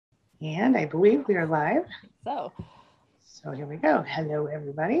And I believe we are live. So, So here we go. Hello,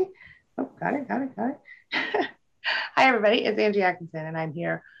 everybody. Oh, got it. Hi, everybody. It's Angie Atkinson, and I'm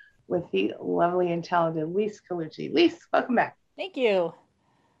here with the lovely and talented Lise Colucci. Lise, welcome back. thank you.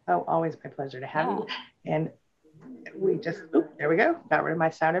 Oh, always my pleasure to have Yeah. you. And we just, there we go. Got rid of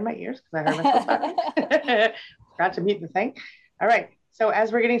my sound in my ears because I heard myself talking. Forgot to mute the thing. All right. So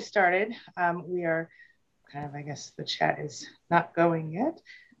as we're getting started, we are kind of, I guess the chat is not going yet.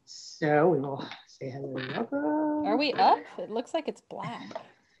 So we will say hello and welcome. Are we up? It looks like it's black.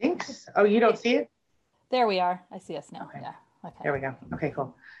 Thanks. Oh, you don't see it? There we are. I see us now. Okay. Yeah. Okay. There we go. Okay,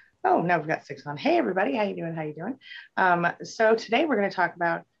 cool. Oh, now we've got 6 on. Hey, everybody. How you doing? So today we're going to talk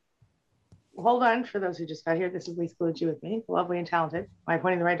about, hold on, for those who just got here, this is Lise Colucci with me, lovely and talented. Am I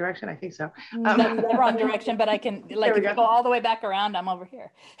pointing the right direction? I think so. That's the wrong direction, but I can, like, if you go all the way back around, I'm over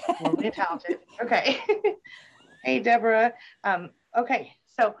here. Lovely and talented. Okay. Hey, Deborah. Okay,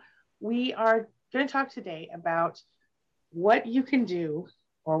 so we are going to talk today about what you can do,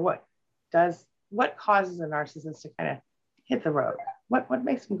 or what causes a narcissist to kind of hit the road. What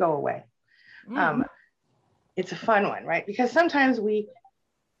makes them go away? It's a fun one, right? Because sometimes we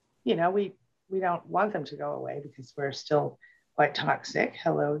don't want them to go away because we're still quite toxic.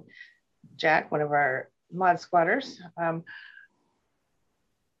 Hello, Jack, one of our mod squatters.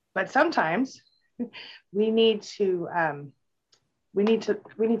 But sometimes we need to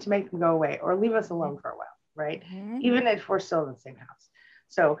make them go away or leave us alone for a while, right? Even if we're still in the same house.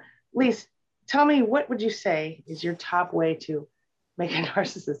 So, Lise, tell me, what would you say is your top way to make a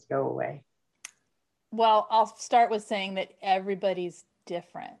narcissist go away? Well, I'll start with saying that everybody's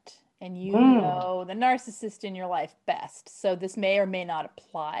different, and you know the narcissist in your life best. So this may or may not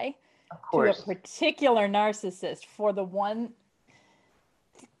apply to a particular narcissist. For the one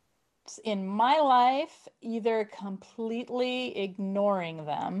in my life, either completely ignoring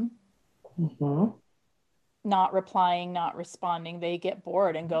them, not replying, not responding, they get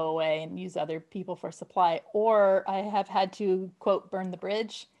bored and go away and use other people for supply. Or I have had to, quote, burn the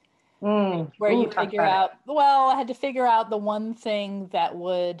bridge, where you figure out, I had to figure out the one thing that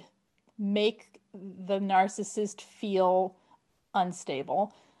would make the narcissist feel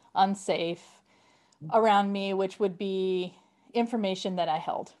unstable, unsafe around me, which would be information that I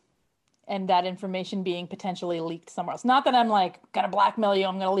held. And that information being potentially leaked somewhere else. Not that I'm like, gonna blackmail you,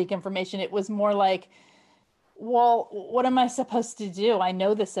 I'm gonna leak information. It was more like, well, what am I supposed to do? I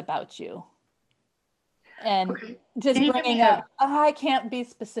know this about you. And just bringing up, I can't be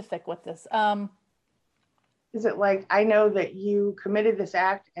specific with this. Is it like, I know that you committed this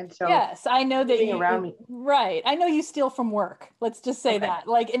act, and so yes, I know that you around me. Right. I know you steal from work. Let's just say that.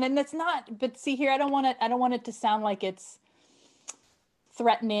 Like, and then it's not, but see here, I don't want it to sound like it's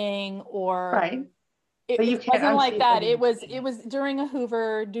threatening or it wasn't like that. It was during a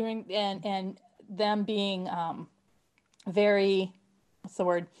Hoover, and them being very, what's the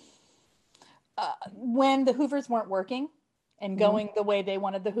word? When the Hoovers weren't working and going the way they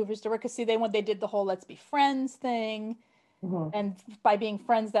wanted the Hoovers to work. Because see, they did the whole let's be friends thing. And by being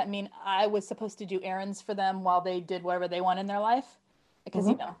friends, that mean I was supposed to do errands for them while they did whatever they want in their life. Because,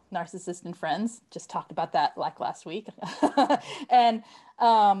 narcissist and friends, just talked about that like last week. And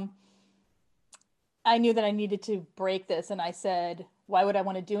I knew that I needed to break this. And I said, why would I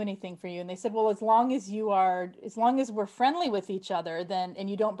want to do anything for you? And they said, well, as long as we're friendly with each other, then, and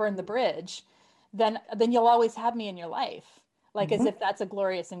you don't burn the bridge, then you'll always have me in your life. Like as if that's a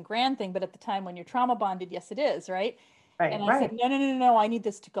glorious and grand thing. But at the time when you're trauma bonded, yes, it is, right? And I said, no, I need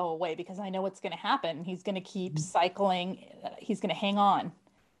this to go away because I know what's going to happen. He's going to keep cycling. He's going to hang on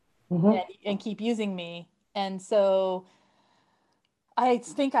and keep using me. And so I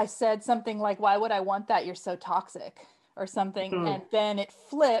think I said something like, why would I want that? You're so toxic or something. And then it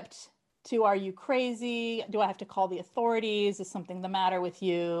flipped to, are you crazy? Do I have to call the authorities? Is something the matter with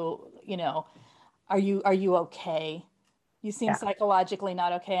you? Are you okay? You seem psychologically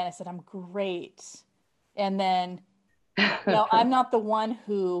not okay. And I said, I'm great. And then, I'm not the one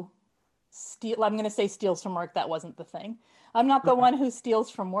who I'm going to say steals from work. That wasn't the thing. I'm not the one who steals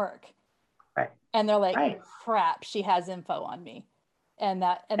from work. Right. And they're like, crap, she has info on me. And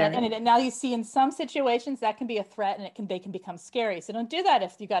now you see in some situations that can be a threat and they can become scary. So don't do that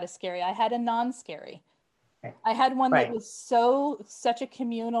if you got a scary. I had a non-scary. I had one that was such a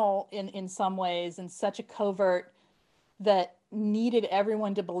communal in some ways and such a covert that needed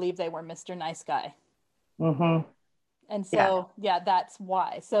everyone to believe they were Mr. Nice Guy. And so, that's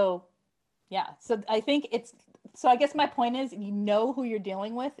why. So, so I think I guess my point is, you know who you're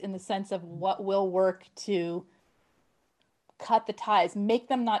dealing with in the sense of what will work to cut the ties, make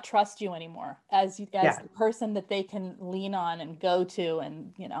them not trust you anymore as the person that they can lean on and go to.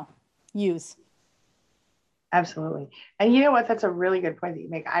 And, Use. Absolutely. And you know what? That's a really good point that you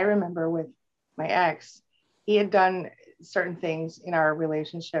make. I remember with my ex, he had done certain things in our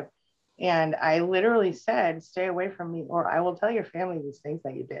relationship. And I literally said, stay away from me, or I will tell your family these things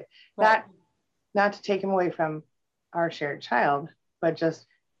that you did. Right. Not to take him away from our shared child, but just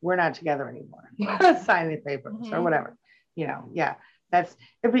we're not together anymore. Sign the papers or whatever. Yeah. That's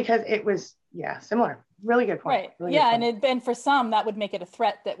because it was, similar. Really good point. Right. Really yeah. good point. And for some, that would make it a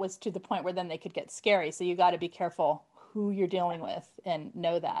threat that was to the point where then they could get scary. So you got to be careful who you're dealing with and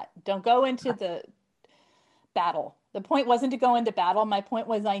know that. Don't go into the battle. The point wasn't to go into battle. My point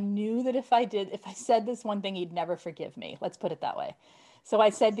was I knew that if I said this one thing, he'd never forgive me. Let's put it that way. So I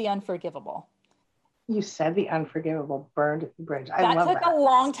said the unforgivable. You said the unforgivable, burned the bridge. I That love took that. a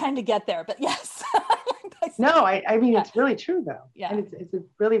long time to get there, but yes. No, I mean, it's really true though. Yeah. And it's a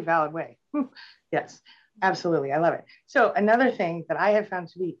really valid way. Yes, absolutely. I love it. So another thing that I have found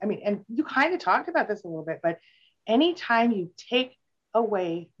to be, I mean, and you kind of talked about this a little bit, but anytime you take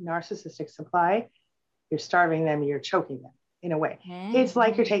away narcissistic supply, you're starving them, you're choking them in a way. It's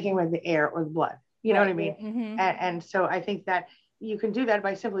like you're taking away the air or the blood. You know what I mean? And so I think that you can do that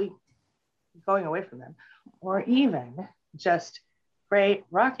by simply going away from them, or even just gray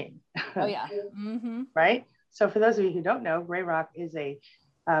rocking. Oh yeah. Right. So for those of you who don't know, gray rock is a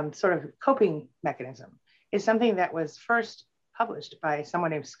sort of coping mechanism. It's something that was first published by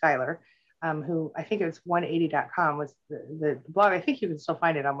someone named Skylar, who I think it was 180.com was the blog. I think you can still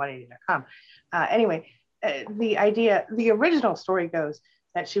find it on 180.com. Anyway, the original story goes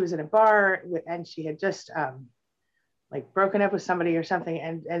that she was in a bar and she had just like broken up with somebody or something,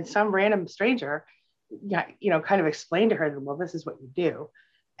 and some random stranger, kind of explained to her that, well, this is what you do,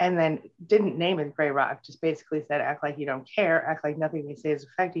 and then didn't name it gray rock, just basically said, act like you don't care, act like nothing they say is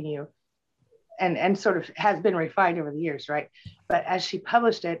affecting you, and sort of has been refined over the years, right? But as she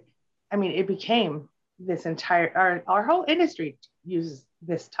published it, I mean, it became this entire, our whole industry uses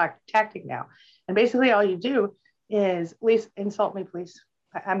this tactic now, and basically all you do is, please insult me, please.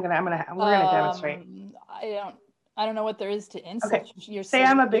 We're gonna demonstrate. I don't know what there is to insult. Okay. You're say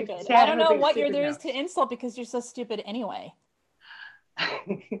so I'm a stupid. big. I don't know what there is to insult because you're so stupid anyway.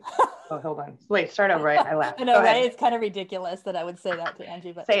 Oh, hold on. Wait, start over. Right? I laughed. I know, right? It's kind of ridiculous that I would say that to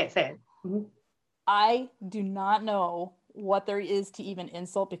Angie, but say it. Mm-hmm. I do not know what there is to even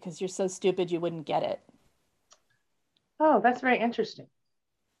insult because you're so stupid you wouldn't get it. Oh, that's very interesting.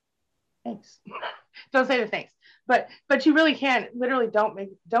 Thanks. Don't say the thanks, but you really can. Literally,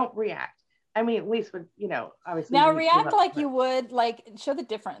 don't react. I mean, at least with, obviously. Now react like you would, like, show the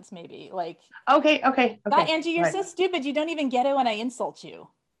difference maybe. Like, okay. God, Angie, you're so stupid. You don't even get it when I insult you.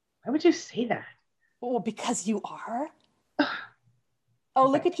 Why would you say that? Well, because you are. Oh,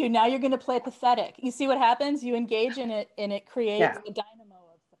 look at you. Now you're going to play pathetic. You see what happens? You engage in it and it creates the dynamo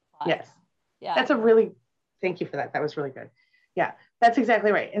of supply. Yes. Yeah. Thank you for that. That was really good. Yeah, that's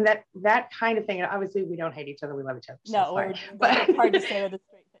exactly right. And that kind of thing, and obviously we don't hate each other. We love each other. So no, but it's hard to say with a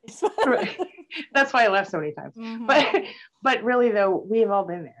straight face. Right. That's why I left so many times. But really though, we've all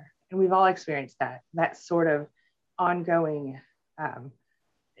been there and we've all experienced that sort of ongoing,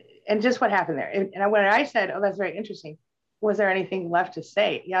 and just what happened there. And when I said, oh, that's very interesting, was there anything left to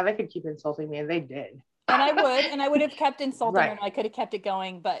say? Yeah, they could keep insulting me, and they did. And I would have kept insulting her, and I could have kept it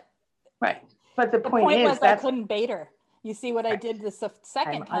going, but right. But the point was I couldn't bait her. You see what I did the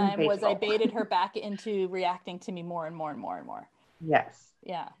second time was I baited her back into reacting to me more and more and more and more. Yes.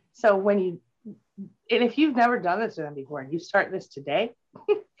 Yeah. So if you've never done this to them before and you start this today,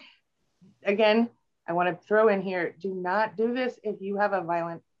 again, I want to throw in here, do not do this if you have a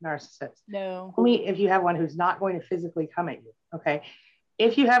violent narcissist. No. Only if you have one who's not going to physically come at you. Okay.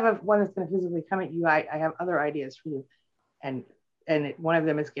 If you have one that's going to physically come at you, I have other ideas for you. And one of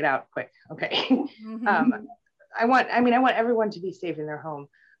them is get out quick. Okay. I want everyone to be safe in their home,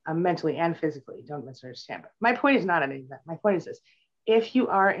 mentally and physically. Don't misunderstand. But my point is not any of that. My point is this: if you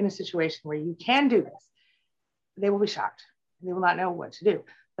are in a situation where you can do this, they will be shocked. They will not know what to do.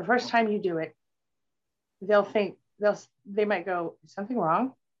 The first time you do it, they might go, is something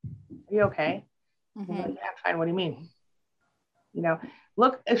wrong? Are you okay? Like, yeah, fine. What do you mean?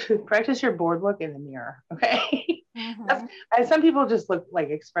 Practice your bored look in the mirror. Okay. Some people just look like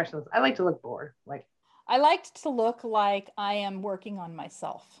expressionless. I like to look bored. I like to look like I am working on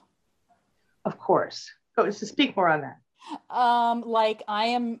myself. Of course. So speak more on that. Like I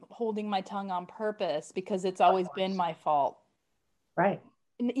am holding my tongue on purpose because it's always been my fault. Right.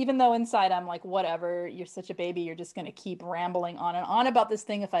 And even though inside I'm like, whatever, you're such a baby. You're just going to keep rambling on and on about this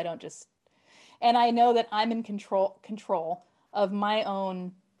thing if I don't just, and I know that I'm in control of my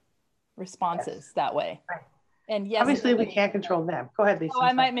own responses that way. Right. And yes, obviously we can't control them. Go ahead, Lisa. So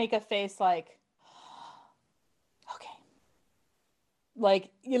I might make a face like, okay. Like,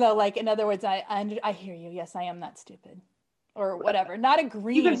 you know, like in other words, I hear you. Yes, I am that stupid or whatever. Not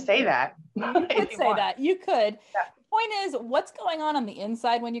agreeing. You can say that. You could say that. You could. Yeah. The point is, what's going on the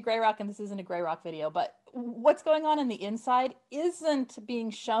inside when you gray rock, and this isn't a gray rock video, but what's going on the inside isn't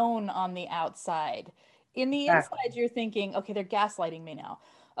being shown on the outside. In the inside, you're thinking, okay, they're gaslighting me now.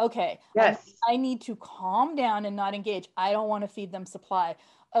 Okay, yes. I need to calm down and not engage. I don't want to feed them supply.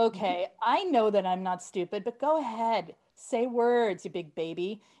 Okay, I know that I'm not stupid, but go ahead. Say words, you big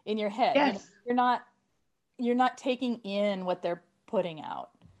baby, in your head. Yes. You know, you're not taking in what they're putting out.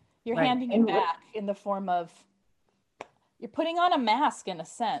 You're handing it back in the form of, you're putting on a mask in a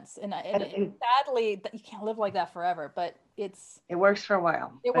sense. And sadly, you can't live like that forever, but it works for a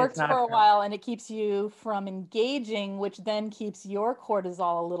while. It works for a while, and it keeps you from engaging, which then keeps your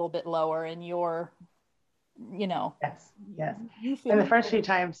cortisol a little bit lower and your, you know. Yes, yes. And the first few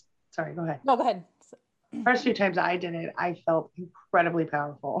times, sorry, go ahead. No, go ahead. First few times I did it, I felt incredibly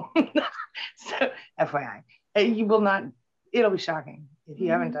powerful. So FYI, you will not, it'll be shocking if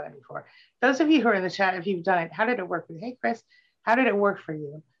you haven't done it before. Those of you who are in the chat, if you've done it, how did it work for you? Hey, Chris, how did it work for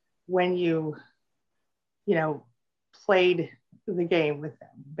you when you played the game with them?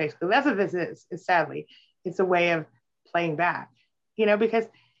 Basically, that's what this is sadly. It's a way of playing back, because,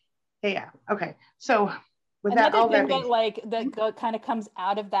 yeah, okay. So with that, all that being, that kind of comes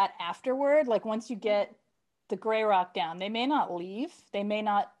out of that afterward, like once you get the gray rock down, they may not leave.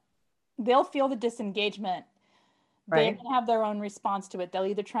 They'll feel the disengagement. Right. They have their own response to it. They'll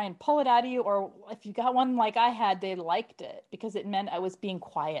either try and pull it out of you, or if you got one like I had, they liked it because it meant I was being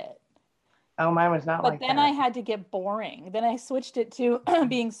quiet. Oh, mine was not like that. But then I had to get boring. Then I switched it to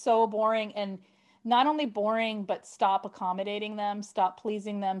being so boring, and not only boring, but stop accommodating them, stop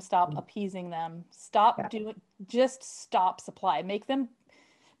pleasing them, stop appeasing them, just stop supply.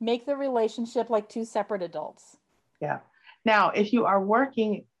 Make the relationship like two separate adults. Yeah. Now, if you are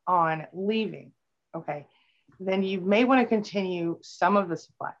working on leaving, okay, then you may want to continue some of the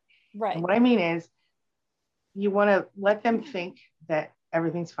supply. Right. And what I mean is you want to let them think that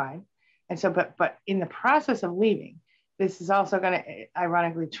everything's fine. And so, but in the process of leaving, this is also going to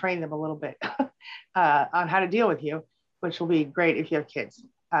ironically train them a little bit on how to deal with you, which will be great if you have kids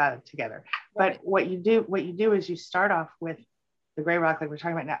together. Right. But what you do is you start off with the gray rock, like we're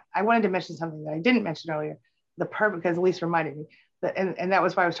talking about now. I wanted to mention something that I didn't mention earlier, because Elise reminded me, and that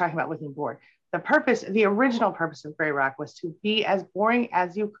was why I was talking about looking bored. The original purpose of gray rock was to be as boring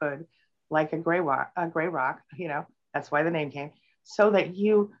as you could, like a gray rock, that's why the name came, so that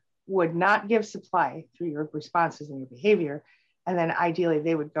you would not give supply through your responses and your behavior. And then ideally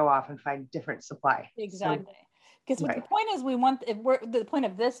they would go off and find different supply. Exactly. Because the point is the point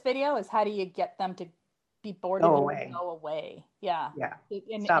of this video is, how do you get them to be bored of you and go away? Yeah. Yeah.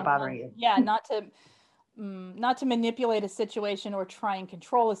 Stop bothering you. Yeah. Not to manipulate a situation or try and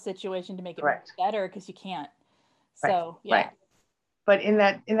control a situation to make it better, because you can't. So, yeah. Right. But in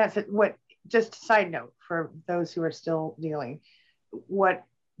that, just a side note for those who are still dealing, what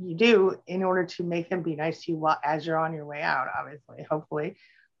you do in order to make them be nice to you as you're on your way out, obviously, hopefully,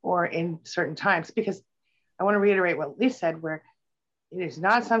 or in certain times, because I want to reiterate what Lisa said, where it is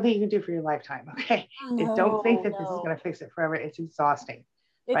not something you can do for your lifetime. Okay. Don't think that this is going to fix it forever. It's exhausting.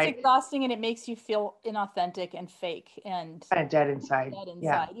 It's exhausting, and it makes you feel inauthentic and fake and kind of dead inside.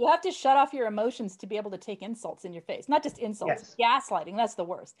 Yeah. You have to shut off your emotions to be able to take insults in your face. Not just insults, gaslighting. That's the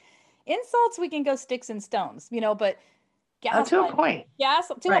worst. Insults, we can go sticks and stones, but to a point. A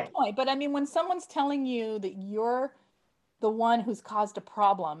point. But I mean, when someone's telling you that you're the one who's caused a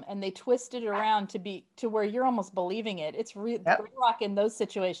problem, and they twist it around to where you're almost believing it, it's gray rock in those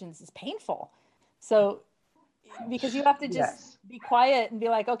situations is painful. So, because you have to just be quiet and be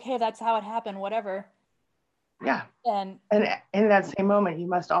like, okay, that's how it happened, whatever. Yeah. And in that same moment, you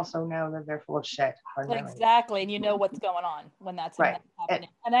must also know that they're full of shit. Exactly. And you know what's going on when that's happening.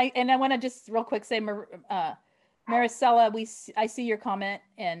 And I want to just real quick say, Maricela, I see your comment,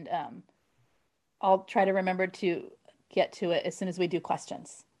 and I'll try to remember to get to it as soon as we do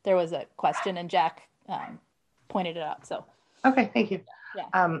questions. There was a question, and Jack pointed it out. So. Okay. Thank you.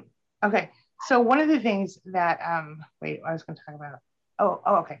 Yeah. Okay. So one of the things that, I was going to talk about,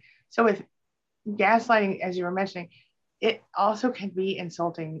 okay. So with gaslighting, as you were mentioning, it also can be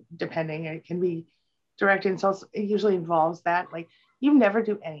insulting, depending, and it can be direct insults. It usually involves that, like, you never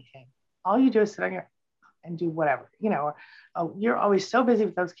do anything. All you do is sit on and do whatever, or, oh, you're always so busy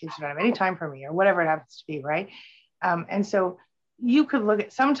with those kids, you don't have any time for me, or whatever it happens to be, right? And so you could look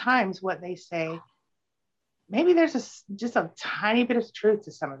at sometimes what they say, maybe there's just a tiny bit of truth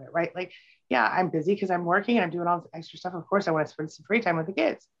to some of it, right? Like, Yeah, I'm busy because I'm working and I'm doing all this extra stuff. Of course, I want to spend some free time with the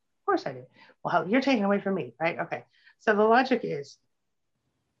kids. Of course I do. Well, you're taking away from me, right? Okay. So the logic is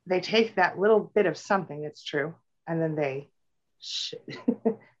they take that little bit of something that's true and then they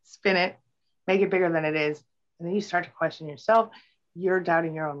spin it, make it bigger than it is. And then you start to question yourself. You're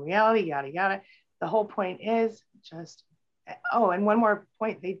doubting your own reality, yada, yada. The whole point is just, oh, and one more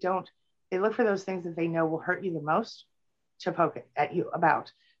point, they look for those things that they know will hurt you the most to poke it at you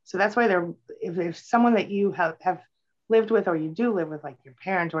about. So that's why if someone that you have lived with, or you do live with, like your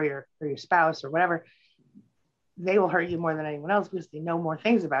parent or your spouse or whatever, they will hurt you more than anyone else because they know more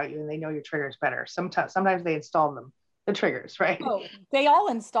things about you and they know your triggers better. Sometimes they install them, the triggers, right? Oh, they all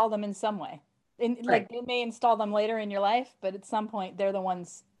install them in some way. Like right. they may install them later in your life, but at some point they're the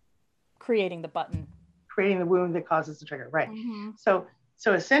ones creating the button. Creating the wound that causes the trigger, right? Mm-hmm. So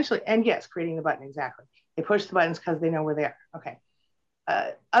essentially, and yes, creating the button, exactly. They push the buttons because they know where they are. Okay.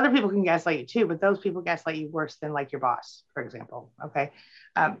 Other people can gaslight you too, but those people gaslight you worse than like your boss, for example. Okay.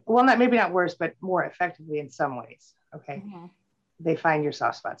 Well, maybe not worse, but more effectively in some ways. Okay. Mm-hmm. They find your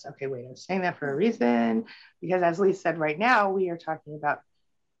soft spots. Okay, wait, I was saying that for a reason, because as Lee said, right now we are talking about,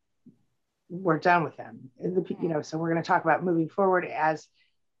 we're done with them. So we're going to talk about moving forward as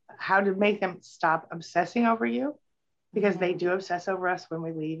how to make them stop obsessing over you, because they do obsess over us when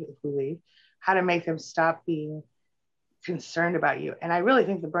we leave, if we leave, how to make them stop being concerned about you. And I really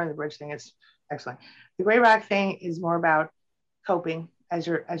think the burn the bridge thing is excellent. The gray rock thing is more about coping as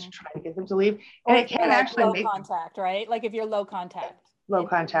you're trying to get them to leave. And it can actually low contact, right? Like if you're low contact. Low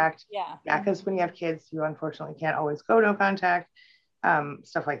contact. Yeah. Yeah, because when you have kids, you unfortunately can't always go no contact,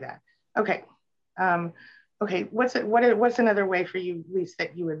 stuff like that. Okay. Okay, what's another way for you, Lisa,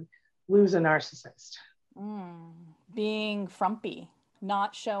 that you would lose a narcissist? Being frumpy,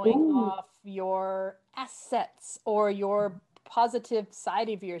 not showing off your assets or your positive side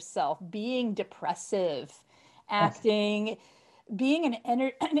of yourself, being depressive, acting, being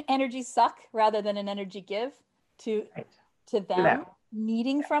an energy suck rather than an energy give to them,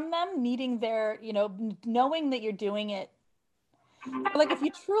 needing from them, needing their, knowing that you're doing it. Like if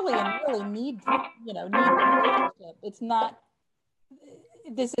you truly and really need the relationship, it's not,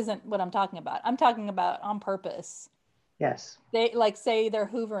 this isn't what I'm talking about. I'm talking about on purpose. Yes. They say they're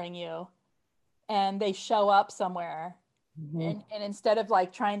hoovering you and they show up somewhere and instead of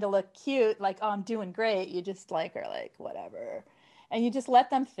like trying to look cute, like, oh, I'm doing great, you just like are like, whatever. And you just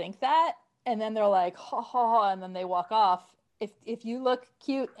let them think that. And then they're like, ha ha, and then they walk off. If you look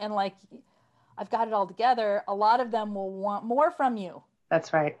cute and like, I've got it all together, a lot of them will want more from you.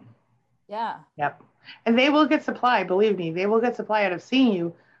 That's right. Yeah. Yep. And they will get supply, believe me, they will get supply out of seeing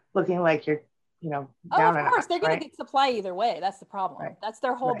you looking like you're, down of course, they're going to get supply either way. That's the problem. Right. That's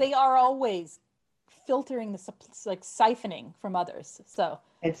their whole, they are always filtering like siphoning from others. So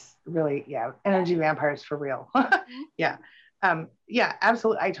it's really, energy vampires for real. Yeah. Yeah,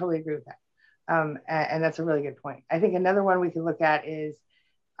 absolutely. I totally agree with that. And that's a really good point. I think another one we could look at is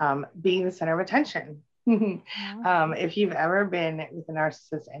being the center of attention. If you've ever been with a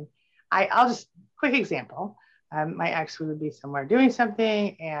narcissist, and I'll just quick example. My ex would be somewhere doing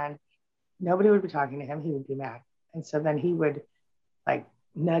something and nobody would be talking to him. He would be mad. And so then he would like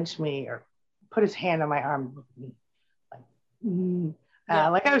nudge me or put his hand on my arm,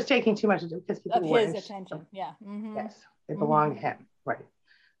 like I was taking too much because people were his attention. Yeah. Mm-hmm. Yes, they belong to him. Right.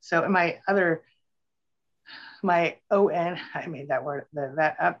 So my ON, I made that word,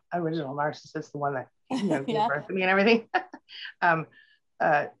 that original narcissist, the one that gave birth to me and everything.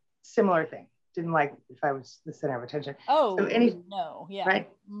 Similar thing. Didn't like if I was the center of attention. Oh, so no. Yeah. Right.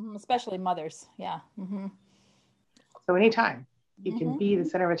 Mm-hmm. Especially mothers. Yeah. Mm-hmm. So anytime you can be the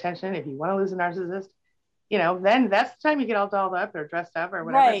center of attention, if you want to lose a narcissist, then that's the time you get all dolled up or dressed up or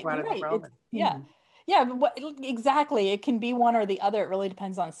whatever. Right. Yeah. Yeah. Exactly. It can be one or the other. It really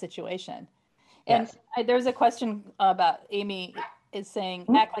depends on the situation. And there's a question about Amy is saying,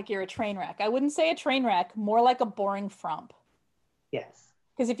 act like you're a train wreck. I wouldn't say a train wreck, more like a boring frump. Yes.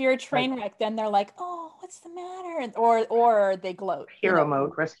 Because if you're a train wreck, then they're like, oh, what's the matter? Or they gloat. Hero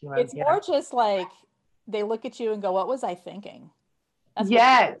mode, rescue mode. It's more just like they look at you and go, what was I thinking? That's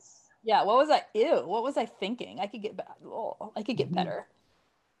what was I? Ew, what was I thinking? I could get better.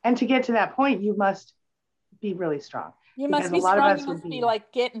 And to get to that point, you must be really strong. You must be strong. You must be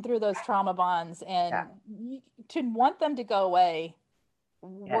like getting through those trauma bonds, and to want them to go away,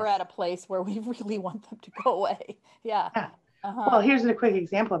 we're at a place where we really want them to go away. Yeah. Well, here's a quick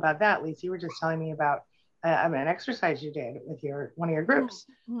example about that, Lisa. You were just telling me about an exercise you did with one of your groups.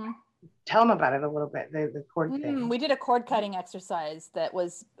 Mm-hmm. Tell them about it a little bit. The cord thing. We did a cord cutting exercise that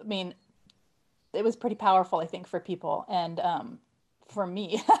was, it was pretty powerful, I think, for people, and for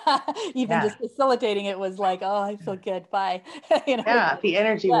me. Even just facilitating it was like, oh, I feel good. Bye. You know, yeah, the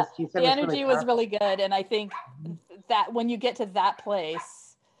energy was, you said, the was energy really was really good. And I think that when you get to that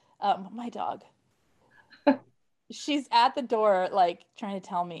place, my dog, she's at the door, like trying to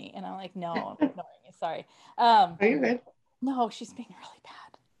tell me, and I'm like, no, I'm ignoring you. Sorry. Are you good? No, she's being really bad.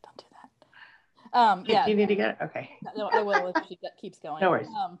 Don't do that. Yeah. You need to get it? Okay. No, I will if she keeps going. No worries.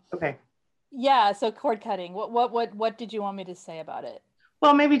 Okay. Yeah. So cord cutting. What did you want me to say about it?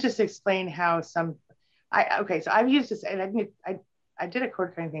 Well, maybe just explain how so I've used this, and I did a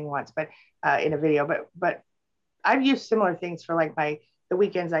cord cutting thing once, but in a video, but I've used similar things for like the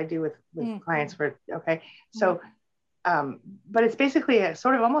weekends I do with clients for, okay. So, but it's basically a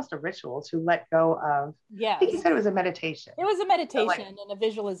sort of almost a ritual to let go of. Yeah. I think you said it was a meditation. It was a meditation and a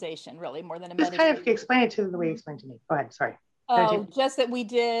visualization, really, more than a meditation. Just kind of explain it to the way you explained to me. Go ahead. Sorry. Oh, just that we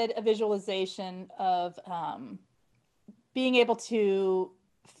did a visualization of being able to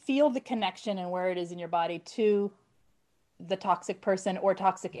feel the connection and where it is in your body to the toxic person or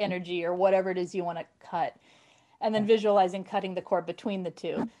toxic energy or whatever it is you want to cut. And then visualizing cutting the cord between the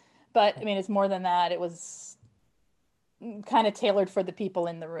two. But I mean, it's more than that. It was kind of tailored for the people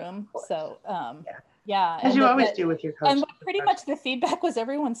in the room. So, yeah. As you always do with your coach. And pretty much the feedback was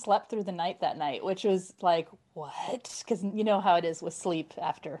everyone slept through the night that night, which was like, what? Because you know how it is with sleep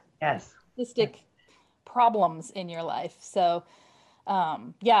after cystic problems in your life. So,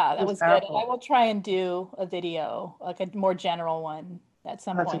 yeah, that was good. And I will try and do a video, like a more general one at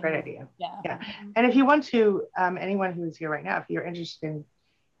some point. That's a great idea. Yeah. And if you want to, anyone who's here right now, if you're interested in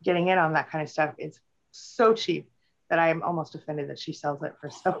getting in on that kind of stuff, it's so cheap that I am almost offended that she sells it for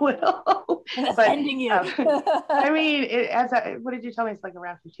so little. Offending you. I mean, what did you tell me? It's like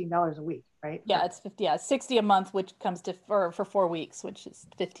around $15 a week, right? Yeah, it's 50. Yeah, 60 a month, which comes to for 4 weeks, which is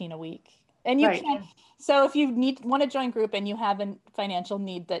 15 a week. And you can. So if you want to join group and you have a financial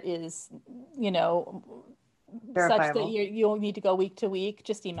need that is, you know, such that you'll need to go week to week,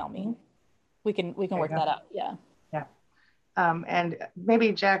 just email me. We can work that out. Yeah. Yeah. And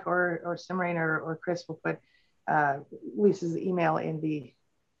maybe Jack or Simrain or Chris will put Lisa's email in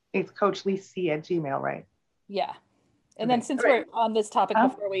it's coachlisa@gmail.com, right? Yeah. And then since we're on this topic,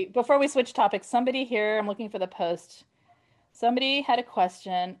 before we switch topics, somebody here, I'm looking for the post. Somebody had a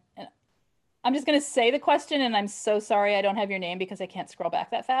question, and I'm just going to say the question, and I'm so sorry I don't have your name because I can't scroll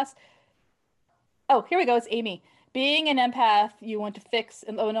back that fast. Oh, here we go. It's Amy. Being an empath, you want to fix,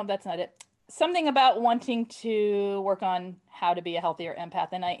 and oh no, that's not it. Something about wanting to work on how to be a healthier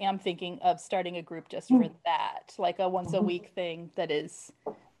empath. And I am thinking of starting a group just for that, like a once a week thing that is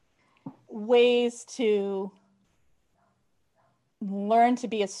ways to learn to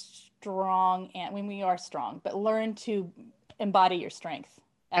be a strong, and when we are strong, but learn to embody your strength.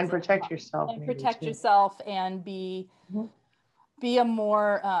 And protect yourself. And protect yourself and be a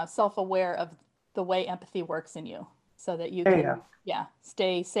more self-aware of the way empathy works in you so that you can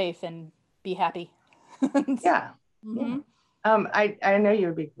stay safe and be happy. I know you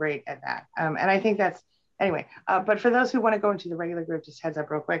would be great at that. And I think that's, anyway, but for those who want to go into the regular group, just heads up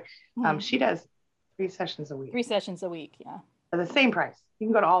real quick. She does 3 sessions a week. 3 sessions a week, yeah. For the same price. You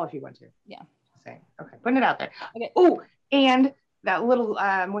can go to all if you want to. Yeah. Same. Okay, putting it out there. Okay. Oh, and that little,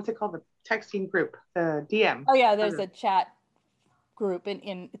 what's it called? The texting group, the DM. Oh yeah, there's a chat group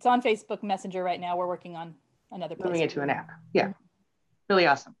in it's on Facebook Messenger right now. We're working on another place. Moving it to an app. Yeah. Really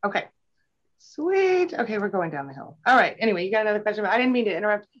awesome. Okay. Sweet. Okay, we're going down the hill. All right. Anyway, you got another question? I didn't mean to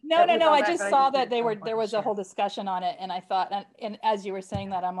interrupt. No. I just saw that there was a whole discussion on it, and I thought, and as you were saying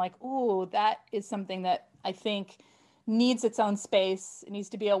that, I'm like, ooh, that is something that I think needs its own space. It needs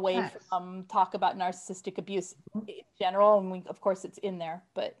to be away from talk about narcissistic abuse in general, and of course it's in there,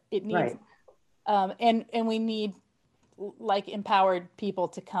 but it needs, and we need like empowered people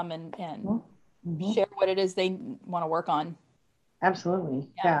to come and share what it is they want to work on. Absolutely.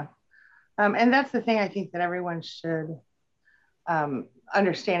 Yeah. And that's the thing I think that everyone should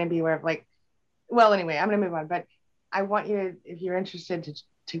understand and be aware of. Like, well, anyway, I'm going to move on, but I want you to, if you're interested,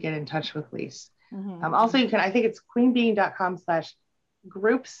 to get in touch with Lise. Also, you can, I think it's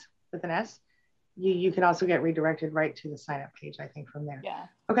queenbeing.com/groups with an S. You can also get redirected right to the sign up page, I think, from there. Yeah.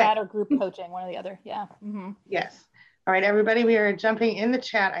 Okay. That or group coaching, one or the other. Yeah. Yes. All right, everybody, we are jumping in the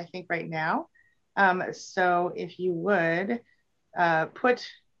chat, I think, right now. So if you would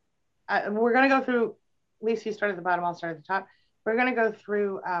we're going to go through, Lisa, you start at the bottom, I'll start at the top. We're going to go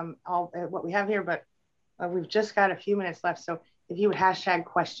through all what we have here, but we've just got a few minutes left. So if you would hashtag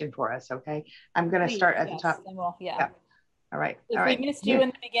question for us, okay? I'm going to start at the top. All right. If we missed you in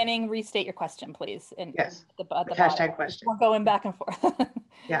the beginning, restate your question, please. And yes. At the hashtag bottom. question. We're going back and forth.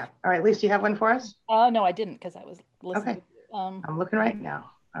 Yeah. All right, Lisa, do you have one for us? No, I didn't because I was listening. Okay. I'm looking right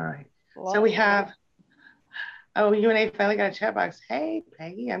now. All right. So we have, oh, UNA finally got a chat box. Hey,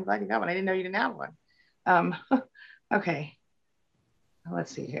 Peggy, I'm glad you got one. I didn't know you didn't have one. Okay.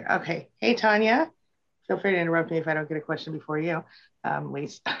 Let's see here. Okay. Hey, Tanya. Feel free to interrupt me if I don't get a question before you,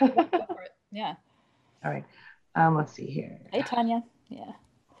 Lisa. Yeah. All right. Let's see here. Hey, Tanya. Yeah.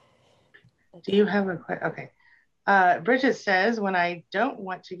 Do you have a question? Okay. Bridget says, when I don't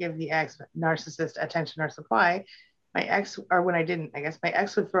want to give the ex narcissist attention or supply, my ex, or when I didn't, I guess my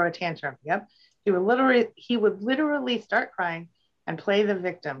ex would throw a tantrum. Yep. He would literally start crying and play the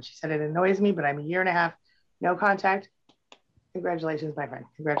victim. She said, it annoys me, but I'm a year and a half, no contact. Congratulations, my friend.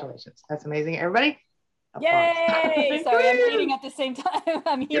 Congratulations. That's amazing. Everybody. Yay! Sorry, I'm reading at the same time.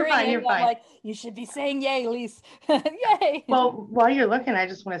 I'm hearing it. You're fine. I'm like, you should be saying yay, Lise. Yay! Well, while you're looking, I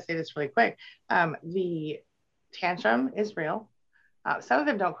just want to say this really quick. The tantrum is real. Some of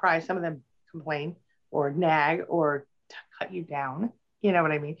them don't cry. Some of them complain or nag or cut you down. You know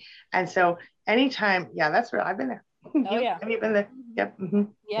what I mean? And so anytime, yeah, that's real. I've been there. Oh, yeah. Have you been there? Yep. Mm-hmm.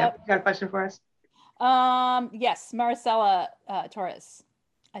 Yep. You got a question for us? Yes, Maricela Torres.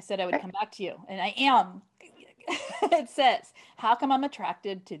 I said I would come back to you, and I am. It says, how come I'm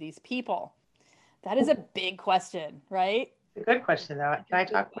attracted to these people? That is a big question, right? It's a good question, though. Can I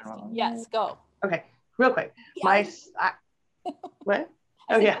talk? Yes, go. Okay, real quick. Yes. What?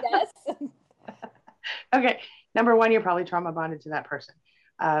 Oh, yeah. Yes. Okay. Number one, you're probably trauma bonded to that person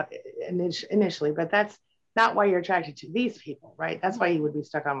initially, but that's not why you're attracted to these people, right? That's why you would be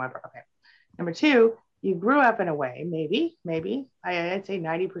stuck on one. Okay. Number two, you grew up in a way, maybe, I'd say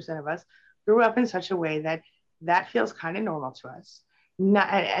 90% of us grew up in such a way that feels kind of normal to us.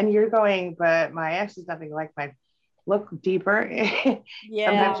 And you're going, but my ex is nothing like my, look deeper. Yeah.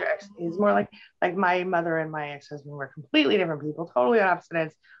 Sometimes your ex is more like my mother and my ex-husband were completely different people, totally on opposite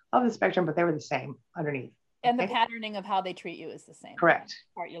ends of the spectrum, but they were the same underneath. And the patterning of how they treat you is the same. Correct.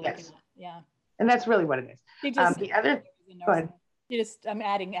 Part you're looking at. Yeah. And that's really what it is. The other, go ahead. I'm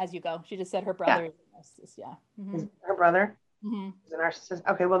adding as you go. She just said her brother is a narcissist. Yeah. Mm-hmm. Her brother is a narcissist.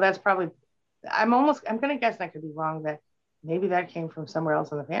 Okay, well, that's probably, I'm going to guess, and I could be wrong, that maybe that came from somewhere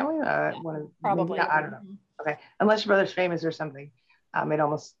else in the family. Probably. I don't know. Okay. Unless your brother's famous or something, it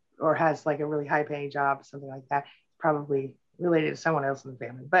almost, or has like a really high paying job, something like that, probably related to someone else in the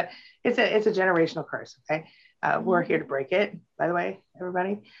family. But it's a generational curse. Okay. We're here to break it, by the way,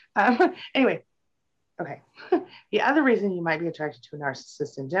 everybody. Anyway. Okay. The other reason you might be attracted to a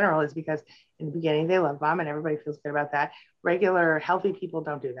narcissist in general is because in the beginning they love bomb and everybody feels good about that. Regular healthy people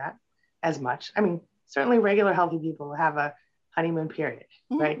don't do that as much. I mean, certainly regular healthy people have a honeymoon period,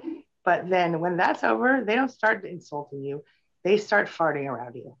 right? But then when that's over, they don't start insulting you. They start farting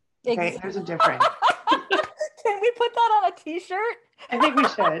around you. Okay. There's a difference. Can we put that on a t-shirt? I think we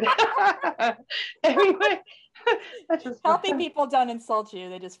should. Anyway, that's just healthy people don't insult you.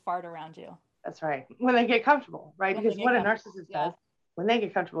 They just fart around you. That's right. When they get comfortable, right? Because what a narcissist does when they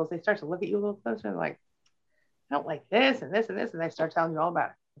get comfortable is they start to look at you a little closer and like, I don't like this and this and this. And they start telling you all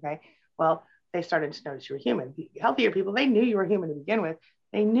about it. Okay. Well, they started to notice you were human. The healthier people, they knew you were human to begin with.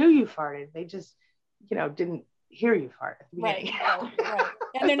 They knew you farted. They just, didn't hear you fart at the beginning. Right.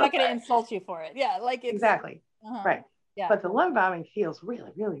 And they're not going to insult you for it. Yeah. Like exactly. Right. Yeah. But the love bombing feels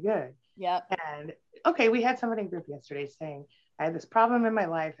really, really good. Yeah. And okay, we had somebody in group yesterday saying, I had this problem in my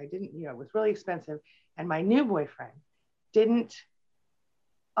life. I didn't, it was really expensive. And my new boyfriend didn't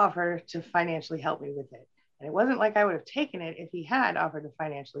offer to financially help me with it. And it wasn't like I would have taken it if he had offered to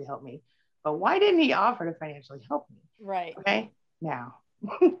financially help me. But why didn't he offer to financially help me? Right. Okay. Now,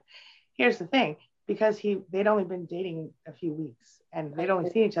 here's the thing. Because they'd only been dating a few weeks and they'd only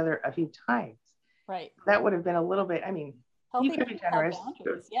seen each other a few times. Right. That would have been a little bit, I mean, healthy, you could be generous.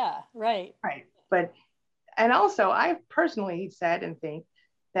 Yeah. Right. Right. But and also, I personally said and think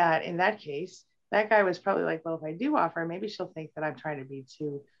that in that case, that guy was probably like, well, if I do offer, maybe she'll think that I'm trying to be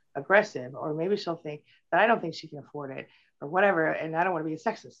too aggressive, or maybe she'll think that I don't think she can afford it, or whatever, and I don't want to be a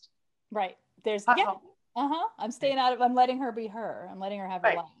sexist. Right. There's, I'm staying out of, I'm letting her be her. I'm letting her have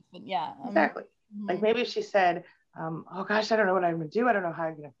her life. But yeah. Exactly. Like maybe she said, oh gosh, I don't know what I'm going to do. I don't know how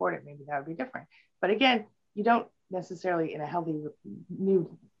I can afford it. Maybe that would be different. But again, you don't necessarily, in a healthy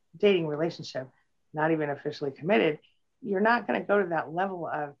new dating relationship, not even officially committed, you're not going to go to that level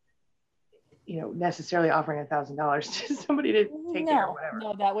of, necessarily offering $1,000 to somebody to take care or whatever.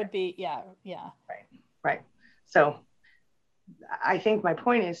 No, that would be, yeah. Right. So I think my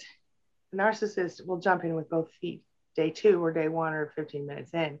point is, the narcissist will jump in with both feet day 2 or day 1 or 15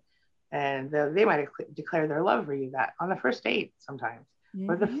 minutes in, and they might declare their love for you that on the first date sometimes,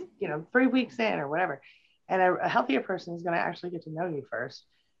 or the 3 weeks in or whatever. And a healthier person is going to actually get to know you first.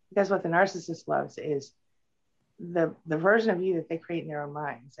 Because what the narcissist loves is the version of you that they create in their own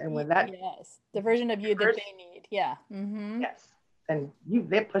minds. And when that, yes, the version of you that they need. Yeah. Yes, then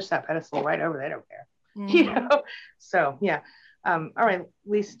they push that pedestal right over. They don't care. Mm-hmm. So yeah. All right,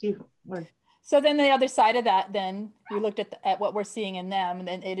 Lisa, Steve. So then the other side of that, then we looked at what we're seeing in them, and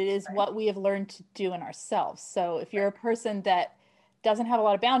then it is what we have learned to do in ourselves. So if you're a person that doesn't have a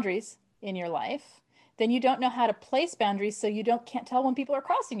lot of boundaries in your life, then you don't know how to place boundaries, so you can't tell when people are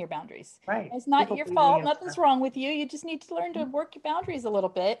crossing your boundaries. Right. It's not your fault. Nothing's wrong with you. You just need to learn to work your boundaries a little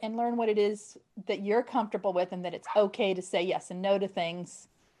bit and learn what it is that you're comfortable with, and that it's okay to say yes and no to things.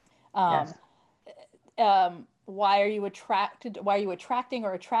 Yes. Why are you attracting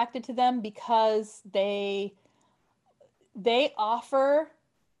or attracted to them? Because they offer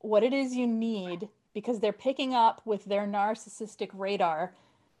what it is you need, because they're picking up with their narcissistic radar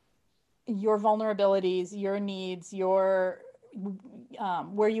your vulnerabilities, your needs, your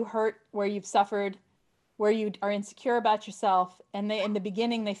where you hurt, where you've suffered, where you are insecure about yourself, and they, in the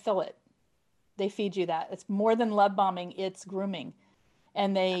beginning, they fill it. They feed you that. It's more than love bombing, it's grooming.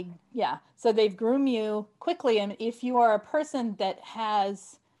 And so they've groomed you quickly. And if you are a person that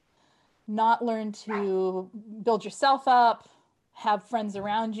has not learned to build yourself up, have friends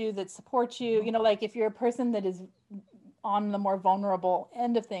around you that support you, like if you're a person that is on the more vulnerable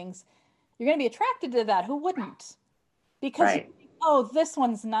end of things, you're going to be attracted to that. Who wouldn't? Because, oh, this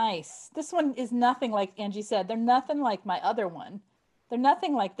one's nice. This one is nothing like Angie said. They're nothing like my other one. They're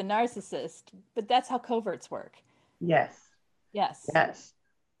nothing like the narcissist, but that's how coverts work. Yes. Yes. Yes.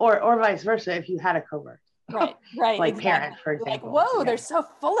 Or vice versa if you had a covert. Right. Like exactly. parent, for example. Like, whoa, they're so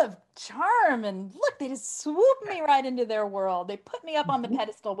full of charm, and look, they just swoop me right into their world. They put me up on the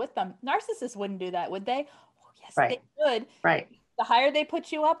pedestal with them. Narcissists wouldn't do that, would they? Oh, yes, they would. Right. The higher they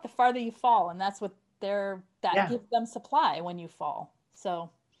put you up, the farther you fall, and that's what gives them supply when you fall. So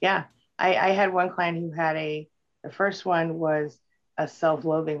yeah, I had one client who had the first one was a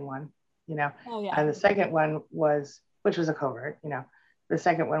self-loathing one, and the second one which was a covert, the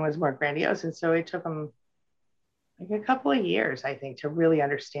second one was more grandiose. And so it took them like a couple of years, I think, to really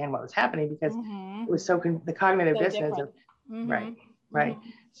understand what was happening, because it was the cognitive dissonance of, right.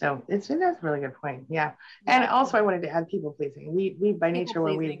 So that's a really good point. Yeah. And also I wanted to add people pleasing. We by nature,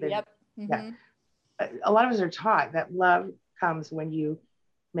 where we've been, a lot of us are taught that love comes when you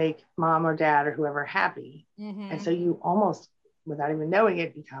make mom or dad or whoever happy. And so you almost, without even knowing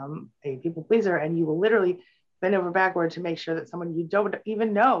it, become a people pleaser, and you will literally bend over backward to make sure that someone you don't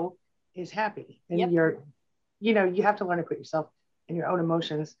even know is happy. And you have to learn to put yourself and your own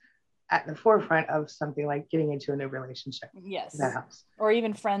emotions at the forefront of something like getting into a new relationship. Yes. That helps. Or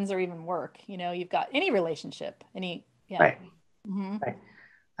even friends, or even work. You've got any relationship, Right. Right.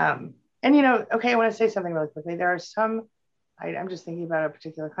 And okay, I want to say something really quickly. There are some, I'm just thinking about a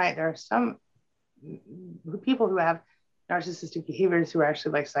particular client. There are some people who have narcissistic behaviors who are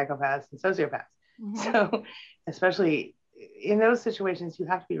actually like psychopaths and sociopaths. So especially in those situations, you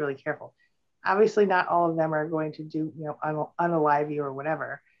have to be really careful. Obviously, not all of them are going to do, unalive you or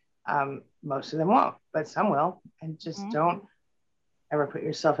whatever. Most of them won't, but some will. And just don't ever put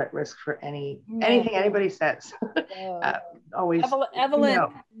yourself at risk for anything anybody says. Always. Evelyn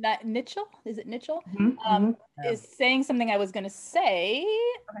Mitchell, is it Mitchell? Is saying something I was going to say,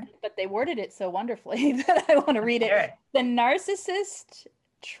 but they worded it so wonderfully that I want to read it. The narcissist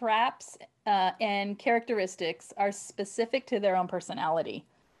traps and characteristics are specific to their own personality.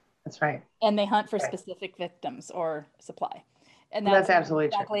 That's right. And they hunt for specific victims or supply. And that's absolutely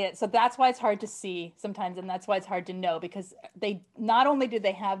exactly it. So that's why it's hard to see sometimes, and that's why it's hard to know, because they not only do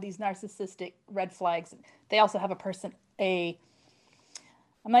they have these narcissistic red flags, they also have I'm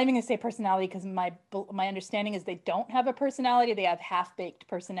not even going to say personality, because my understanding is they don't have a personality. They have half-baked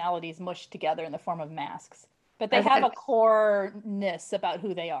personalities mushed together in the form of masks. But they have a core-ness about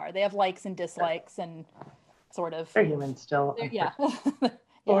who they are. They have likes and dislikes and sort of. They're human still.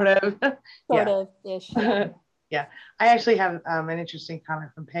 Sort of ish. Yeah. I actually have an interesting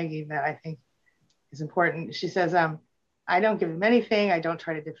comment from Peggy that I think is important. She says, I don't give them anything. I don't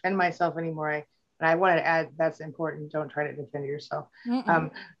try to defend myself anymore. And I want to add, that's important. Don't try to defend yourself.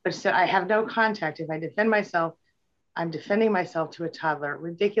 But she said, I have no contact. If I defend myself, I'm defending myself to a toddler.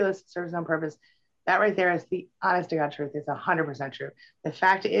 Ridiculous, serves no purpose. That right there is the honest to God truth. It's 100% true. The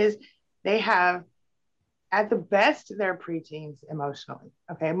fact is, they have, at the best, they're preteens emotionally.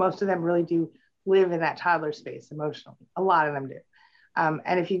 Okay. Most of them really do live in that toddler space emotionally. A lot of them do.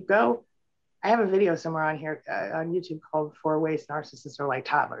 And if you go, I have a video somewhere on here on YouTube called 4 Ways Narcissists Are Like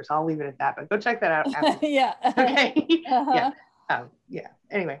Toddlers. I'll leave it at that, but go check that out after. Yeah. Okay. Yeah.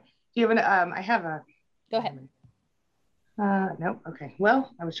 Anyway, do you have go ahead. No. Okay.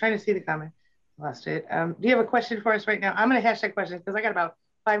 Well, I was trying to see the comment. Lost it. Do you have a question for us right now? I'm going to hashtag questions because I got about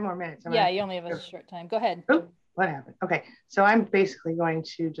 5 more minutes. Yeah, you only have a short time. Go ahead. Oh, what happened? Okay, so I'm basically going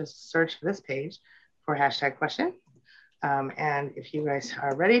to just search for this page for hashtag question. And if you guys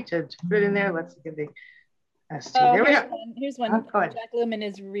are ready to put it in there, let's get the there we go. Here's one. Jack Lumen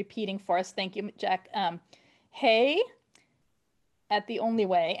is repeating for us. Thank you, Jack. Hey, at the only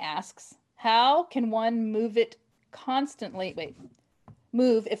way asks, how can one move if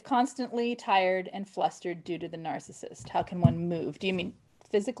constantly tired and flustered due to the narcissist? How can one move? Do you mean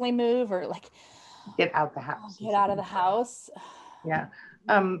physically move or like get out the house? Get out of the house. Yeah.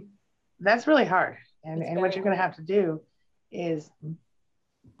 That's really hard. And what you're going to have to do is,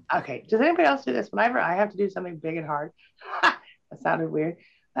 okay, does anybody else do this? Whenever I have to do something big and hard, that sounded weird.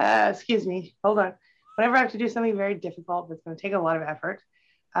 Excuse me, hold on. Whenever I have to do something very difficult that's going to take a lot of effort,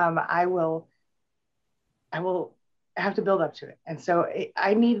 I will have to build up to it. And so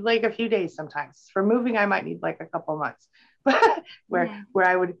I need like a few days sometimes. For moving, I might need like a couple months where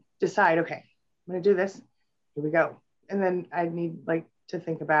I would decide, okay, I'm going to do this. Here we go. And then I need like to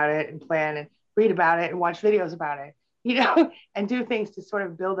think about it and plan and read about it and watch videos about it, and do things to sort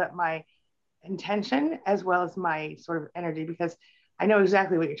of build up my intention as well as my sort of energy, because I know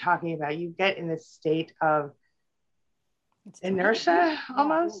exactly what you're talking about. You get in this state of inertia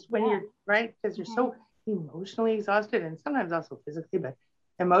almost when you're right, because you're so emotionally exhausted and sometimes also physically, but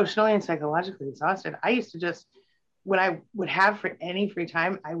emotionally and psychologically exhausted. I used to just, when I would have for any free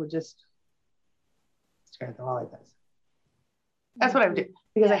time, I would just stare at the wall like this. That's what I would do,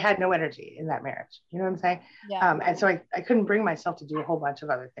 because I had no energy in that marriage. You know what I'm saying? Yeah. And so I couldn't bring myself to do a whole bunch of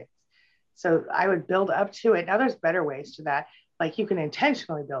other things. So I would build up to it. Now there's better ways to that. Like you can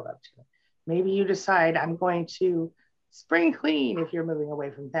intentionally build up to it. Maybe you decide I'm going to spring clean if you're moving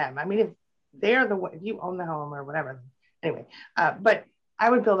away from them. I mean, if they're if you own the home or whatever. Anyway, but I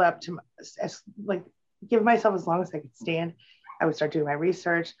would build up to give myself as long as I could stand. I would start doing my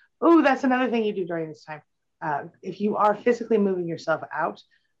research. Oh, that's another thing you do during this time. If you are physically moving yourself out,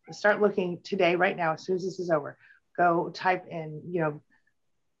 start looking today, right now, as soon as this is over, go type in,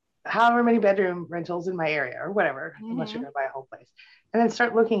 however many bedroom rentals in my area or whatever, unless you're going to buy a whole place, and then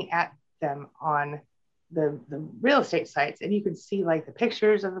start looking at them on the real estate sites, and you can see like the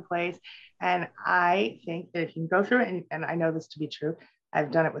pictures of the place. And I think that if you can go through it, and I know this to be true, I've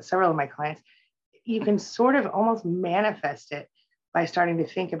done it with several of my clients, you can sort of almost manifest it by starting to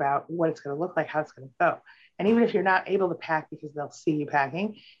think about what it's going to look like, how it's going to go. And even if you're not able to pack because they'll see you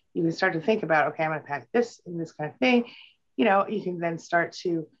packing, you can start to think about, okay, I'm going to pack this and this kind of thing. You can then start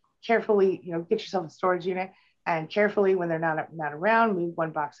to carefully, get yourself a storage unit, and carefully, when they're not around, move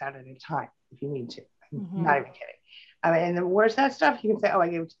one box out at a time if you need to. I'm not even kidding. And the worst that stuff, you can say, oh, I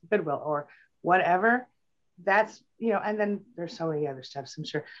gave it to the Goodwill or whatever. That's, and then there's so many other steps. I'm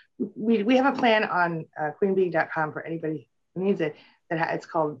sure we have a plan on queenbee.com for anybody who needs it. It's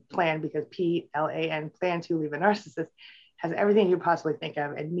called Plan, because PLAN, Plan to Leave a Narcissist, has everything you possibly think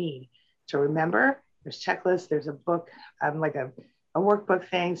of and need to remember. There's checklists, there's a book, like a workbook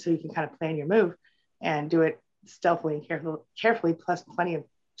thing, so you can kind of plan your move and do it stealthily and carefully, plus plenty of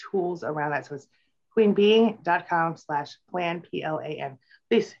tools around that. So it's queenbee.com/plan, PLAN.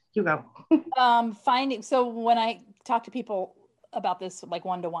 Please, you go. So when I talk to people about this, like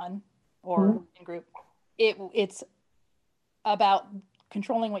one-to-one or in group, it's about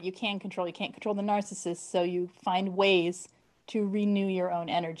controlling what you can control. You can't control the narcissist, so you find ways to renew your own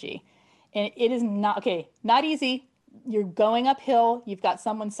energy. And it is not easy. You're going uphill. You've got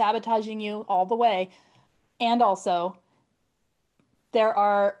someone sabotaging you all the way. And also,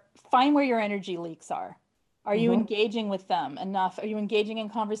 find where your energy leaks are. Are you engaging with them enough? Are you engaging in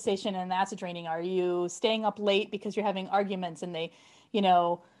conversation and that's draining? Are you staying up late because you're having arguments and they,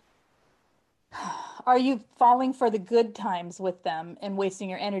 are you falling for the good times with them and wasting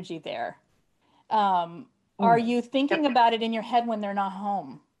your energy there? Are you thinking about it in your head when they're not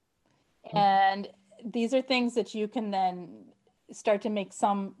home? And these are things that you can then start to make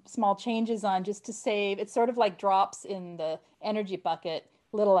some small changes on, just to save. It's sort of like drops in the energy bucket,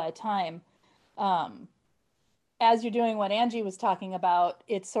 little at a time. As you're doing what Angie was talking about,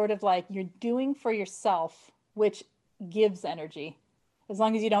 it's sort of like you're doing for yourself, which gives energy, as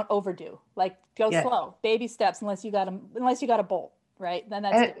long as you don't overdo. Like go slow, baby steps, unless you got a bolt, right? Then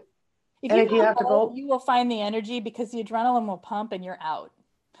that's good. If you have to bolt, you will find the energy, because the adrenaline will pump and you're out.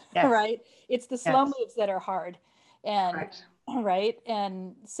 Yes. Right? It's the slow moves that are hard. And right.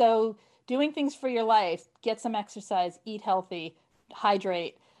 And so doing things for your life, get some exercise, eat healthy,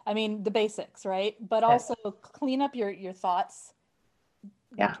 hydrate. I mean, the basics, right? But also clean up your thoughts.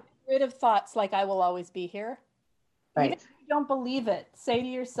 Yeah. Get rid of thoughts like I will always be here. Right. you don't believe it, say to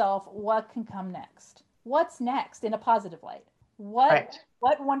yourself, what can come next? What's next in a positive light? What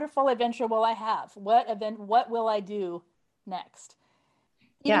wonderful adventure will I have? What will I do next?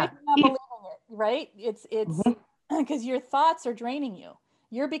 Even if you're not believing it, right? It's because your thoughts are draining you.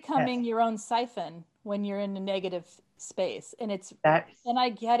 You're becoming your own siphon when you're in a negative space. And and I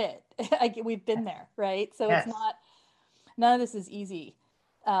get it. We've been there, right? So it's not, none of this is easy.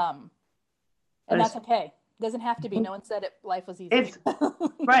 And that's okay. It doesn't have to be. No one said life was easy. It's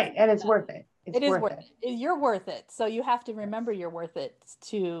right. And it's worth it. It is worth it. You're worth it. So you have to remember you're worth it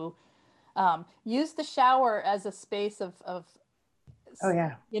to use the shower as a space of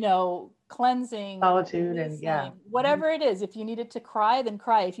cleansing, solitude, and whatever it is. If you need it to cry, then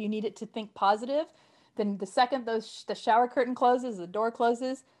cry. If you need it to think positive, then the second the shower curtain closes, the door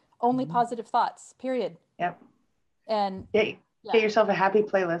closes, only positive thoughts, period. Yep. And get yourself a happy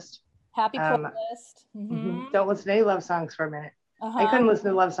playlist. Don't listen to any love songs for a minute. I couldn't listen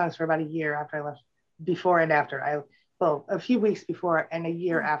to love songs for about a year after I left, before and after. A few weeks before and a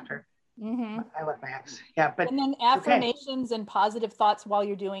year after I left my ex. Yeah, but and then affirmations and positive thoughts while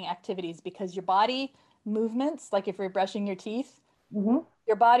you're doing activities, because your body movements, like if you're brushing your teeth,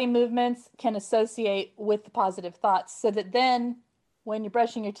 your body movements can associate with the positive thoughts, so that then when you're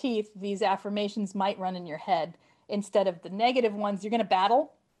brushing your teeth, these affirmations might run in your head instead of the negative ones. You're going to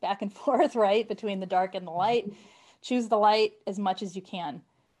battle back and forth, right, between the dark and the light. Choose the light as much as you can,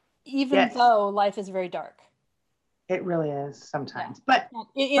 even though life is very dark. It really is sometimes, but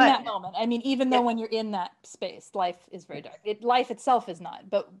in that moment, I mean, even though when you're in that space, life is very dark. Life itself is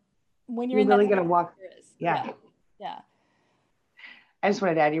not, but when you're really going to walk, yeah. I just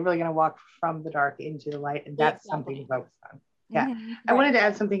wanted to add, you're really going to walk from the dark into the light, and that's something to focus on. Yeah. I wanted to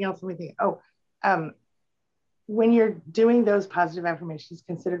add something else. Let me think. When you're doing those positive affirmations,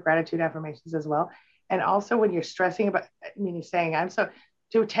 consider gratitude affirmations as well. And also when you're stressing about, you're saying,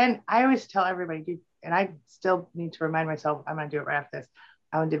 do 10, I always tell everybody, and I still need to remind myself, I'm going to do it right after this.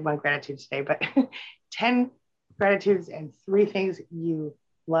 I only did one gratitude today, but 10 gratitudes and 3 things you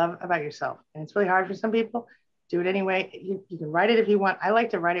love about yourself. And it's really hard for some people. Do it anyway. You can write it if you want. I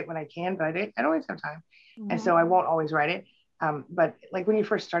like to write it when I can, but I don't always have time. And so I won't always write it. But like when you're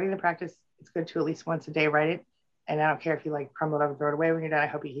first starting the practice, it's good to at least once a day write it. And I don't care if you crumble it up and throw it away when you're done. I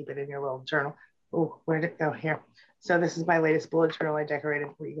hope you keep it in your little journal. Oh, where did it go? Here. So this is my latest bullet journal I decorated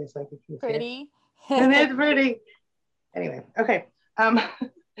for you guys. Pretty. And it's pretty. Anyway, okay. I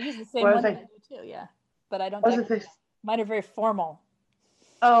use the same one that I do too, yeah. But I don't. Mine are very formal.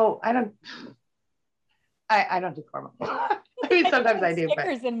 Oh, I don't do formal. I mean, sometimes I do.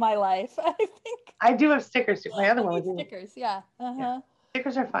 Stickers in my life, I think. I do have stickers too. My other one was stickers. Yeah.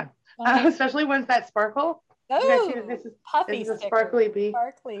 Stickers are fun, especially ones that sparkle. Oh, this is puffy a sparkly bee.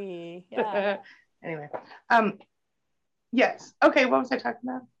 Sparkly, yeah. Anyway, yes. Okay, what was I talking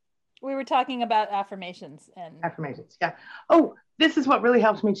about? We were talking about affirmations and affirmations. Yeah. Oh, this is what really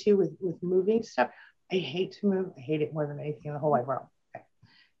helps me too with moving stuff. I hate to move. I hate it more than anything in the whole wide world.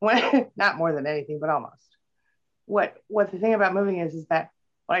 Okay. Not more than anything, but almost. What the thing about moving is that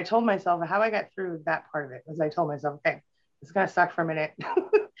what I told myself, how I got through that part of it was I told myself, okay, it's gonna suck for a minute. I'm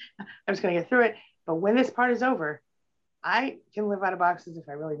just gonna get through it. But when this part is over, I can live out of boxes if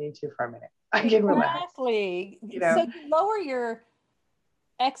I really need to for a minute. I can relax. Exactly. So you lower your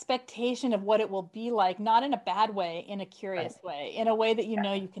expectation of what it will be like, not in a bad way, in a curious way, in a way that you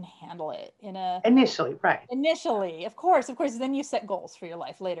know you can handle it. Initially, of course. Then you set goals for your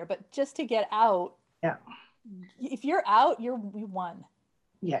life later. But just to get out. Yeah. If you're out, you won.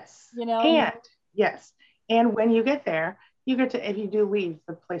 Yes. And when you get there, you get to, if you do leave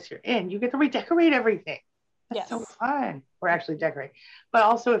the place you're in, you get to redecorate everything. That's so fun. Or actually decorate. But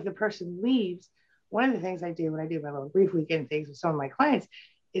also if the person leaves, one of the things I do when I do my little grief weekend things with some of my clients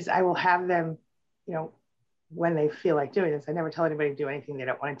is I will have them, when they feel like doing this, I never tell anybody to do anything they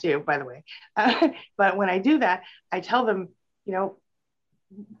don't want to do, by the way. But when I do that, I tell them, how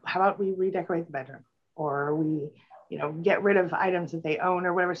about we redecorate the bedroom, or we, get rid of items that they own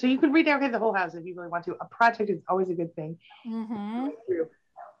or whatever. So you could redecorate the whole house if you really want to. A project is always a good thing. Through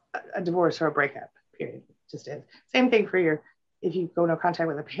a divorce or a breakup, period. Just is. Same thing for if you go no contact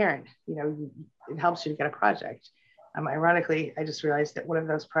with a parent, it helps you to get a project. Ironically, I just realized that one of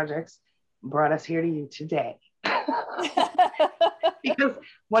those projects brought us here to you today. Because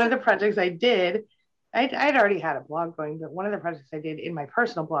one of the projects I did, I'd already had a blog going, but one of the projects I did in my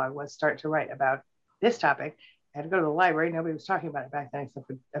personal blog was start to write about this topic. I had to go to the library. Nobody was talking about it back then except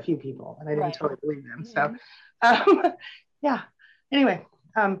for a few people, and I didn't totally believe them. So, yeah. Anyway,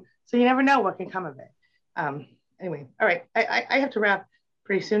 so you never know what can come of it. Anyway, all right. I have to wrap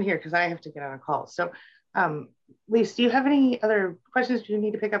pretty soon here because I have to get on a call. So Lise, do you have any other questions you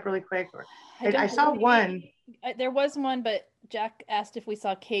need to pick up really quick? Or I saw one. There was one, but Jack asked if we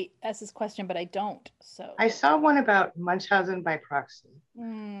saw Kate S's question, but I don't. So I saw one about Munchausen by proxy,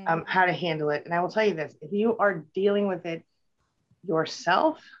 how to handle it. And I will tell you this, if you are dealing with it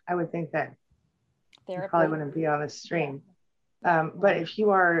yourself, I would think that you probably wouldn't be on the stream. But if you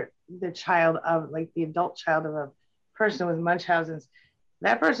are the child of, like the adult child of a person with Munchausen's,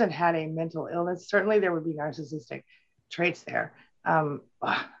 that person had a mental illness. Certainly there would be narcissistic traits there.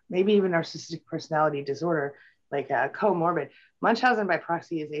 Maybe even narcissistic personality disorder, like comorbid. Munchausen by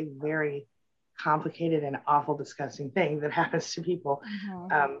proxy is a very complicated and awful, disgusting thing that happens to people.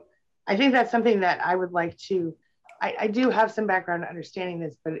 I think that's something that I would like to, I do have some background understanding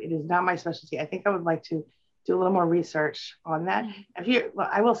this, but it is not my specialty. I think I would like to do a little more research on that. If you, well,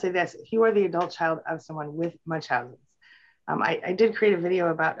 I will say this, if you are the adult child of someone with Munchausen's, I did create a video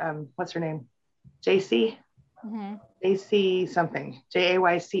about, what's her name? JC? JC something,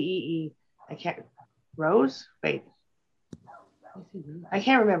 Jaycee. I can't, Rose? Wait. I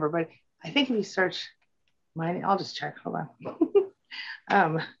can't remember, but I think if you search mine, I'll just check, hold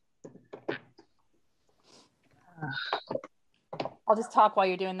on. I'll just talk while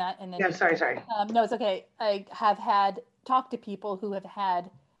you're doing that. And then yeah, sorry. No, it's okay. I have talked to people who have had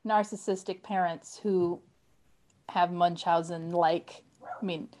narcissistic parents who have Munchausen-like, I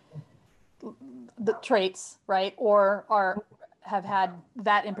mean, the traits, right? Or have had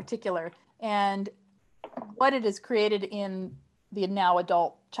that in particular. And what it has created in the now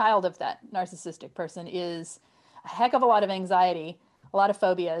adult child of that narcissistic person is a heck of a lot of anxiety, a lot of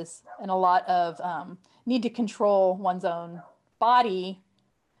phobias, and a lot of need to control one's own body.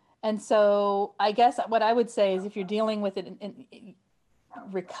 And so I guess what I would say is if you're dealing with it in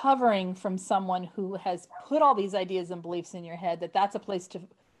recovering from someone who has put all these ideas and beliefs in your head, that's a place to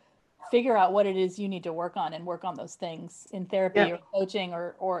figure out what it is you need to work on and work on those things in therapy or coaching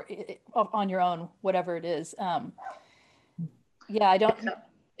or on your own, whatever it is.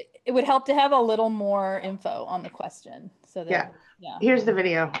 It would help to have a little more info on the question. So that, here's the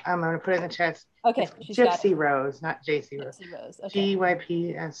video. I'm going to put it in the chat. Okay. Gypsy Rose, not JC Rose. Gypsy Rose. Okay.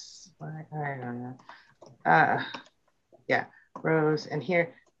 GYPSY. I don't know. Yeah, Rose. And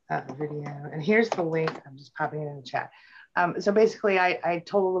here, video. And here's the link. I'm just popping it in the chat. So basically, I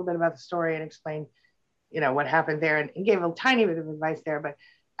told a little bit about the story and explained, what happened there, and gave a tiny bit of advice there. But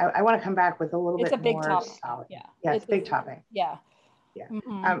I want to come back with a little bit more topic. Solid. Yeah, it's a big topic. Yeah.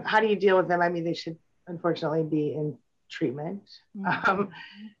 How do you deal with them? I mean, they should unfortunately be in treatment. What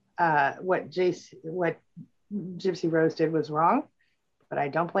Gypsy Rose did was wrong, but I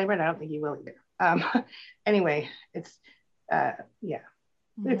don't blame her, and I don't think you will either. Anyway, it's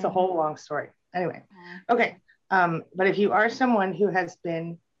it's a whole long story. Anyway, okay. But if you are someone who has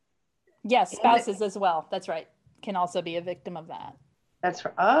been, spouses as well. That's right. Can also be a victim of that. That's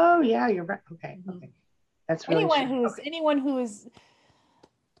right. Oh yeah, you're right. Okay. That's really anyone who is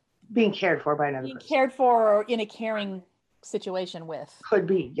being cared for by another person. Cared for or in a caring situation with. Could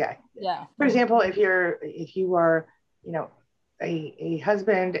be, yeah. For example, if you are, a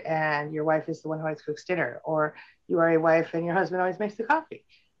husband and your wife is the one who always cooks dinner, or you are a wife and your husband always makes the coffee.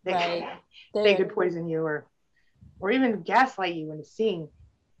 They could poison you or even gaslight you into seeing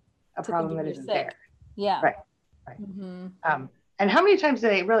a problem that isn't there. Yeah. Right. And how many times do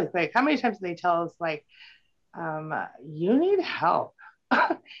they, really quick, how many times do they tell us, like, you need help?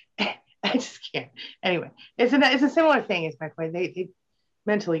 I just can't. Anyway, it's a similar thing, is my point. They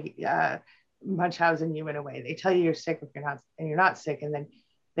mentally Munchausen you in a way. They tell you you're sick if you're not sick, and then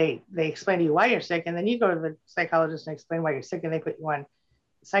they explain to you why you're sick, and then you go to the psychologist and explain why you're sick, and they put you on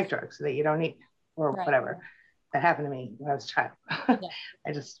psych drugs so that you don't need, or whatever. That happened to me when I was a child.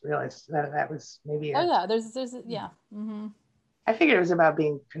 I just realized that was maybe I figured it was about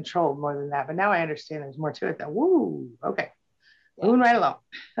being controlled more than that, but now I understand there's more to it. Woo, okay. Moving right along.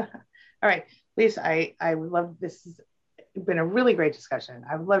 All right, Lisa, I would love, this has been a really great discussion.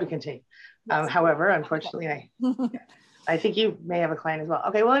 I would love to continue. However, unfortunately, I think you may have a client as well.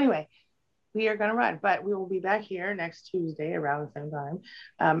 Okay, well, anyway, we are going to run, but we will be back here next Tuesday around the same time.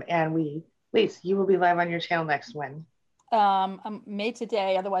 And Lisa, you will be live on your channel next when? May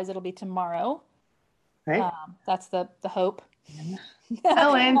today, otherwise it'll be tomorrow. Right. That's the hope.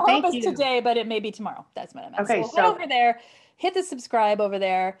 Ellen, thank you. Today, but it may be tomorrow. That's what I meant. Okay, so head over there, hit the subscribe over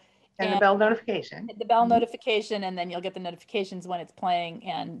there. And the bell notification. Hit the bell notification, and then you'll get the notifications when it's playing.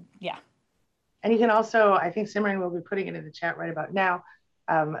 And And you can also, I think Simran will be putting it in the chat right about now.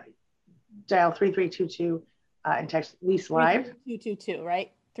 Dial 3322 and text Lisa Live. 222,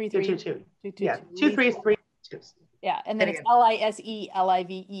 right? 3322. Yeah, 23322. Yeah, and then it's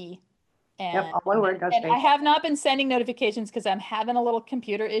LISELIVE. Yep, all one word, no and space. I have not been sending notifications because I'm having a little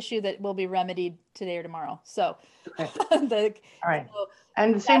computer issue that will be remedied today or tomorrow. So, okay. All right. So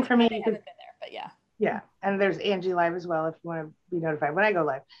and the same for me. They haven't been there, but yeah. Yeah, and there's Angie Live as well if you want to be notified when I go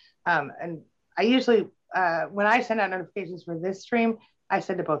live. And I usually, when I send out notifications for this stream, I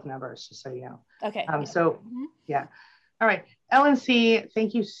send to both numbers, just so you know. Okay. So, yeah. All right. Ellen C.,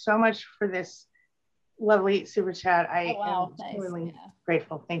 thank you so much for this lovely super chat. I am really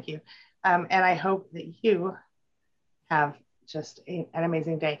grateful. Thank you. And I hope that you have just an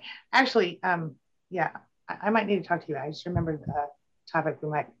amazing day. Actually, yeah, I might need to talk to you. I just remembered a topic we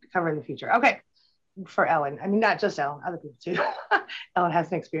might cover in the future. Okay. For Ellen. I mean, not just Ellen, other people too. Ellen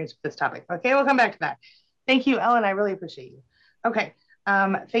has an experience with this topic. Okay, we'll come back to that. Thank you, Ellen. I really appreciate you. Okay.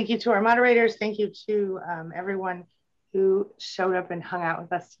 Thank you to our moderators. Thank you to everyone who showed up and hung out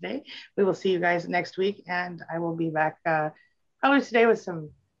with us today. We will see you guys next week, and I will be back probably today with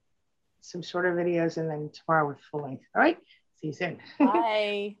some shorter videos, and then tomorrow with full length. All right. See you soon.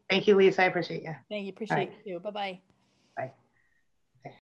 Bye. Thank you, Lisa. I appreciate you. Thank you. Appreciate you. Bye-bye.